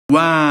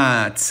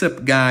What's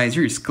up guys,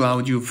 here's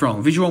Claudio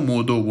from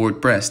Visualmodo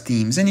WordPress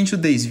themes, and in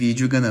today's video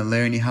you're gonna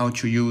learn how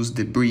to use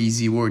the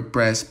Brizy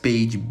WordPress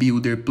page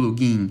builder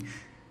plugin.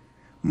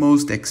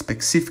 Most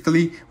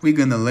specifically, we're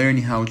gonna learn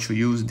how to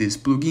use this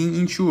plugin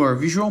into our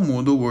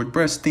Visualmodo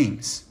WordPress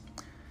themes.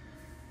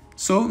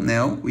 So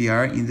now we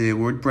are in the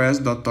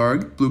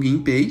wordpress.org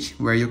plugin page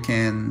where you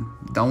can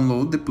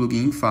download the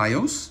plugin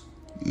files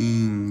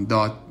in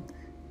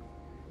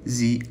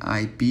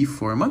 .zip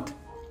format.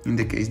 In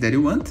the case that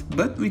you want,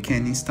 but we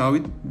can install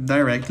it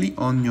directly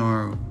on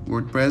your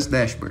WordPress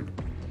dashboard.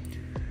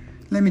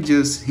 Let me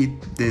just hit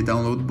the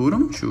download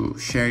button to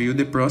share you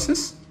the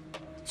process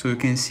so you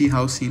can see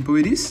how simple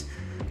it is.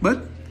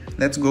 But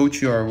let's go to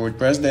your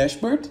WordPress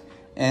dashboard,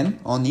 and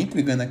on it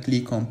we're gonna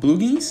click on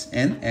plugins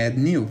and add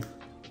new.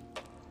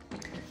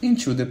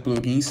 Into the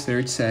plugin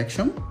search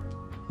section,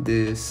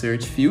 the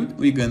search field,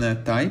 we're gonna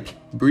type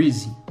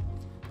Brizy.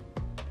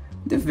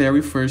 The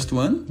very first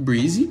one,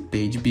 Brizy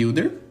page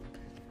builder.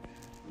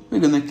 We're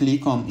gonna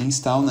click on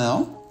install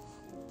now.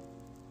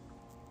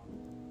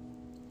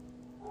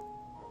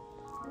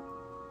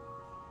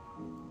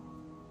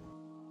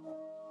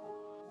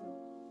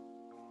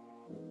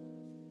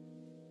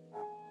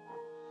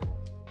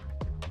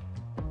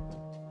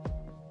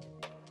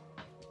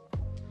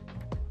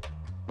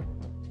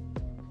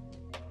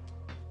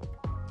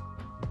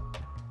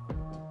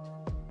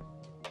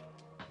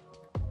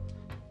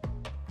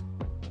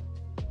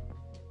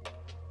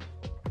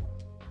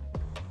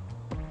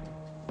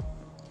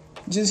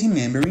 Just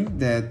remembering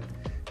that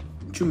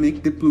to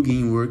make the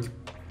plugin work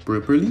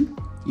properly,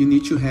 you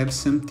need to have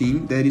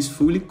something that is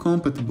fully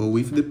compatible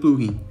with the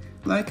plugin,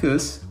 like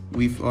us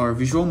with our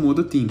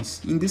Visualmodo themes.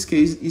 In this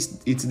case,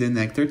 it's the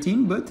Nectar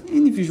theme, but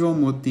any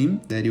Visualmodo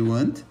theme that you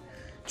want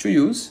to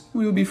use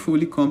will be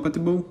fully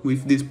compatible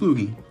with this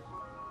plugin.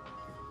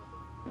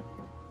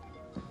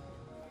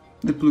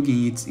 The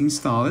plugin is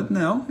installed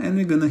now, and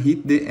we're gonna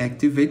hit the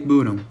activate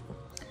button.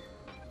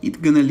 It's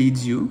gonna lead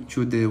you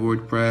to the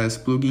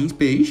WordPress plugins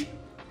page.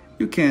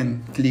 You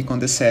can click on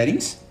the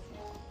settings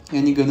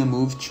and you're gonna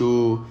move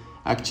to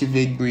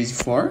activate Brizy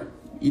 4.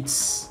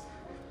 It's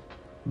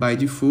by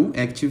default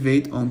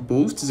activate on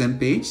posts and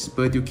pages,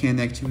 but you can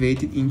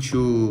activate it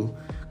into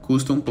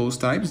custom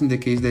post types in the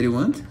case that you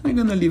want. I'm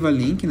gonna leave a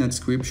link in the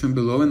description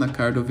below and a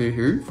card over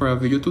here for a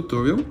video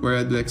tutorial where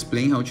I do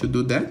explain how to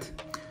do that.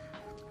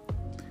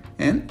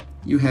 And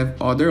you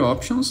have other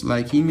options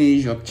like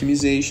image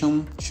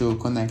optimization to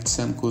connect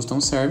some custom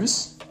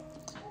service,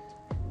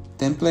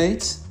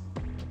 templates,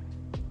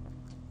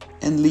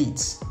 and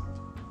leads.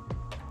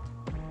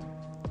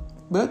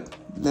 But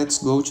let's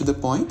go to the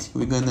point.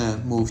 We're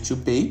gonna move to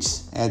page,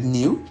 add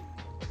new.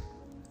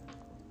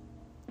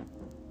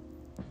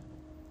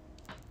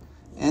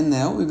 And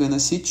now we're gonna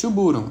see two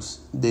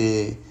buttons.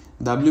 The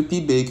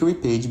WP Bakery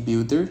page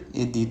builder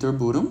editor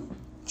button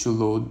to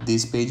load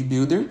this page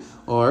builder,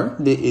 or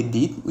the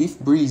edit with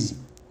Brizy.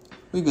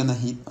 We're gonna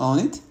hit on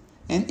it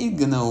and it's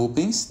gonna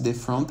open the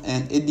front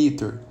end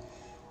editor.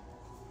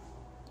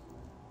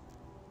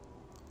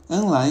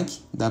 Unlike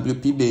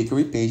WP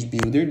Bakery page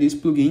builder, this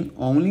plugin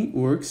only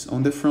works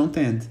on the front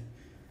end,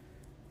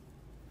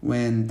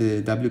 when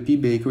the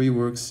WP Bakery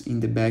works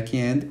in the back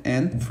end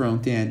and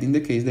front end in the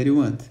case that you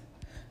want.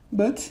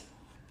 But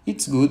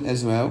it's good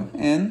as well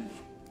and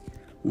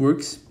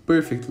works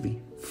perfectly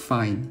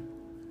fine.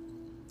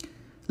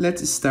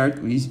 Let's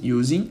start with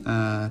using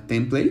a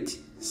template,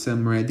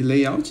 some ready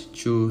layout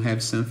to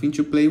have something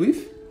to play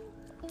with,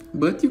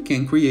 but you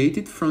can create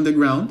it from the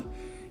ground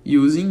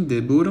using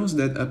the buttons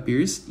that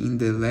appears in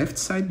the left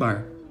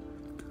sidebar.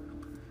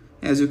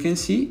 As you can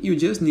see, you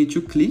just need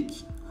to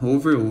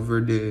hover over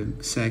the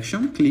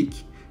section, click,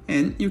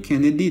 and you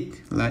can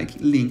edit, like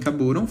link a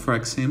button, for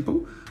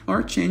example,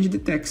 or change the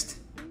text.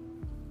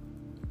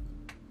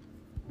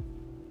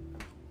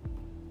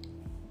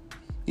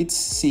 It's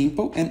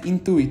simple and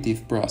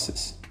intuitive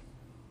process.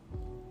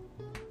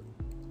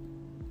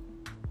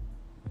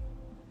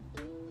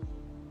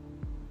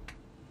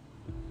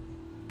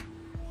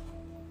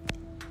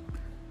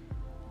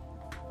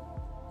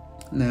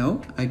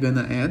 Now I'm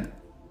gonna add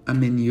a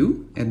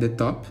menu at the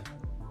top.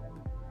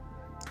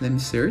 Let me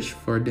search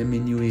for the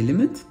menu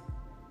element.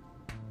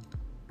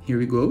 Here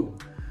we go.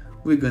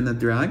 We're gonna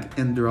drag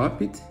and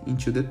drop it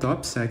into the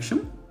top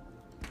section.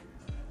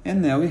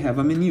 And now we have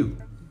a menu.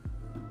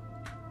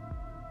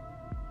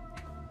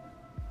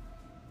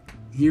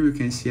 Here you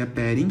can see a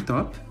padding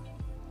top.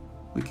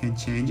 We can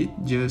change it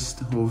just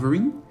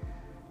hovering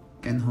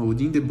and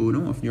holding the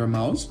button of your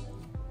mouse.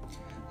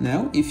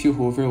 Now, if you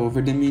hover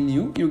over the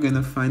menu, you're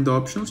gonna find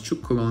options to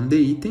clone the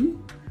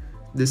item,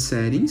 the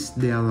settings,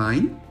 the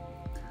align,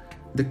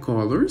 the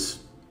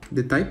colors,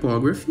 the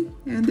typography,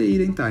 and the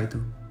item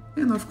title.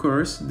 And of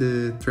course,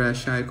 the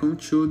trash icon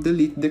to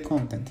delete the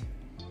content.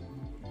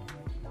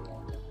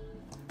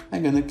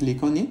 I'm gonna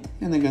click on it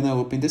and I'm gonna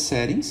open the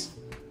settings,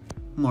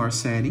 more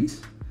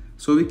settings,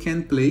 so we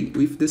can play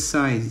with the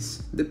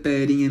sizes, the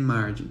padding and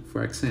margin,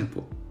 for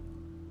example.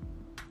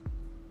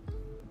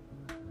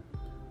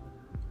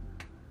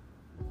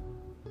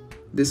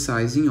 the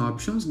sizing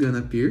options gonna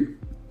appear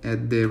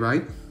at the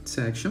right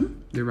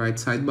section, the right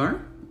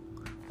sidebar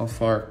of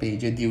our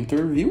page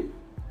editor view,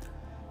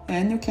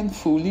 and you can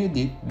fully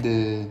edit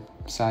the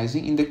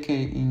sizing in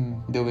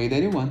the way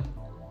that you want.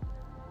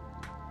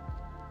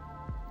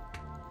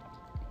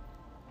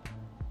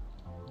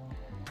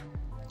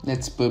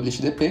 Let's publish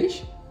the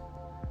page,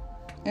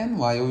 and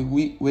while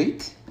we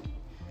wait,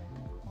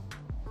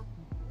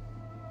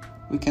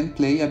 we can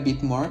play a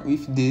bit more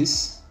with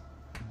this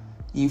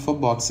info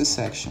boxes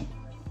section.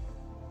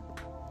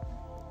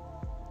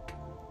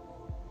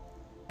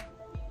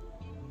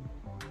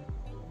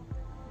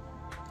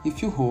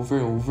 If you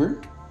hover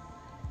over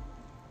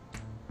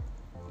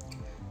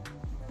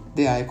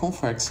the icon,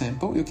 for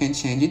example, you can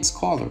change its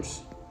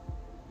colors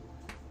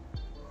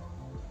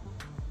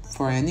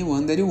for any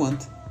one that you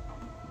want.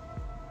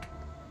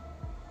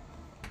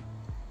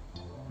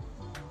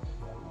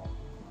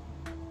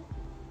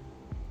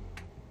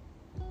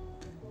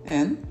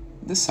 And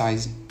the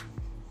sizing.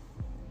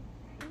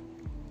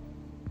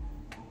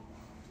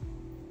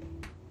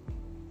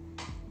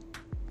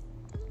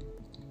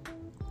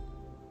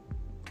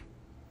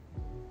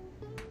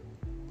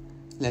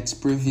 Let's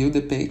preview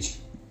the page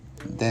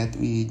that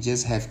we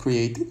just have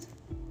created.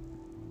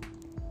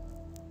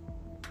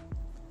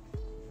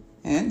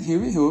 And here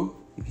we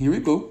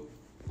go.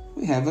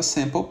 We have a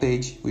sample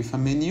page with a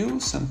menu,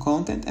 some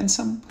content, and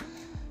some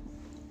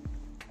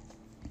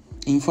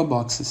info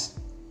boxes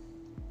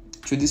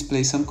to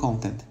display some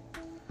content.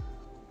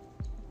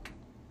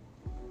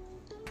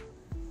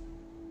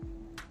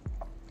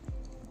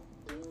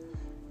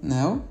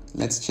 Now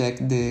let's check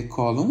the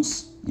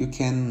columns. You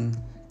can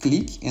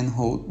click and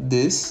hold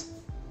this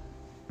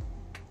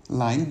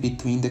line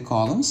between the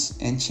columns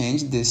and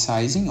change the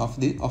sizing of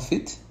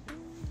it.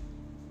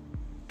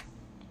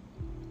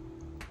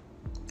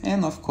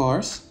 And of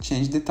course,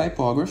 change the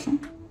typography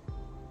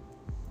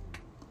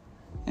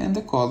and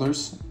the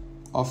colors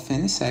of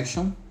any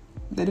section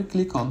that you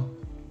click on.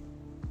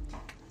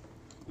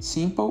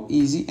 Simple,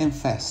 easy, and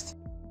fast.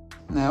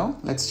 Now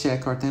let's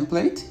check our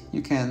template.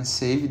 You can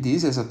save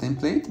this as a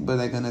template,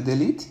 but I'm gonna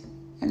delete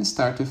and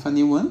start with a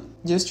new one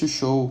just to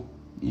show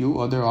you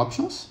other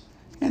options.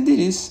 And it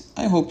is.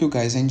 I hope you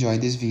guys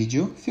enjoyed this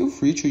video. Feel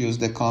free to use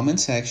the comment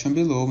section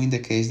below in the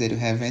case that you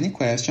have any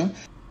question.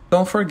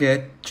 Don't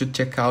forget to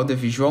check out the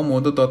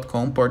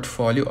Visualmodo.com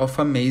portfolio of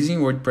amazing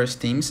WordPress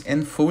themes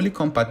and fully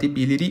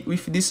compatibility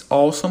with this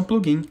awesome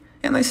plugin.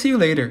 And I see you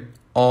later.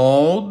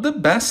 All the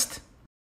best!